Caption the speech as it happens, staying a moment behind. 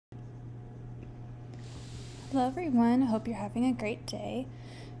Hello everyone, hope you're having a great day.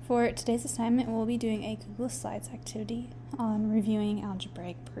 For today's assignment, we'll be doing a Google Slides activity on reviewing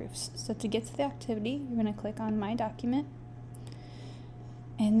algebraic proofs. So to get to the activity, you're going to click on My Document.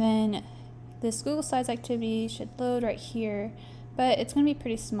 And then this Google Slides activity should load right here, but it's going to be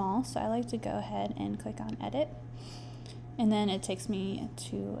pretty small, so I like to go ahead and click on Edit. And then it takes me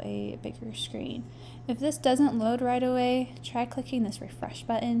to a bigger screen. If this doesn't load right away, try clicking this refresh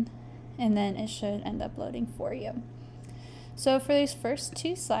button, and then it should end up loading for you. So for these first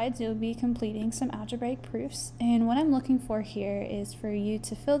two slides, you'll be completing some algebraic proofs, and what I'm looking for here is for you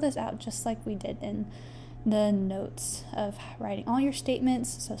to fill this out just like we did in the notes of writing all your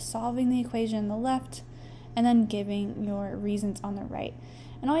statements, so solving the equation on the left and then giving your reasons on the right.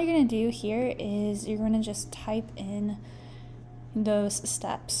 And all you're going to do here is you're going to just type in those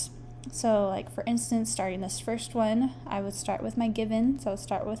steps. So like for instance, starting this first one, I would start with my given. So I would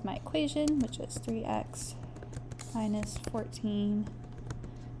start with my equation, which is 3x minus 14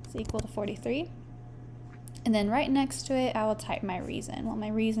 is equal to 43. And then right next to it, I will type my reason. Well, my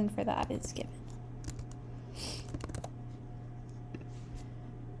reason for that is given.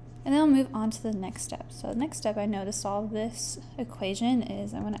 And then I'll move on to the next step. So the next step I know to solve this equation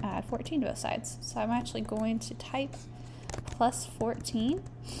is I'm going to add 14 to both sides. So I'm actually going to type plus 14.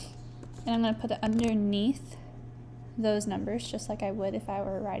 And I'm going to put it underneath those numbers, just like I would if I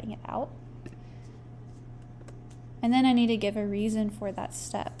were writing it out. And then I need to give a reason for that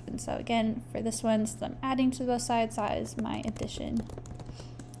step. And so again, for this one, since I'm adding to both sides, that is my addition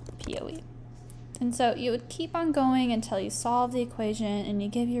POE. And so you would keep on going until you solve the equation and you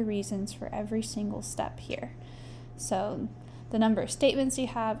give your reasons for every single step here. So the number of statements you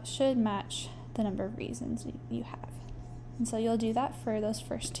have should match the number of reasons you have. And so you'll do that for those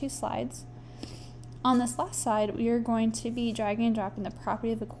first two slides. On this last slide, we are going to be dragging and dropping the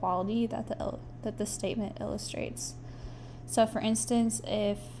property of equality that the statement illustrates. So for instance,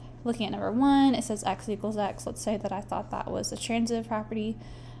 if looking at number 1, it says x equals x, let's say that I thought that was a transitive property,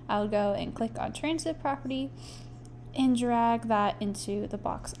 I would go and click on transitive property and drag that into the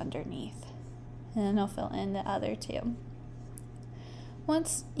box underneath. And then I'll fill in the other two.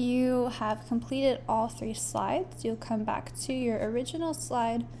 Once you have completed all 3 slides, you'll come back to your original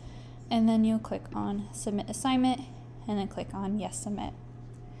slide and then you'll click on Submit Assignment and then click on Yes Submit.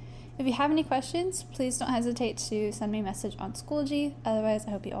 If you have any questions, please don't hesitate to send me a message on Schoology. Otherwise,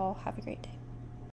 I hope you all have a great day.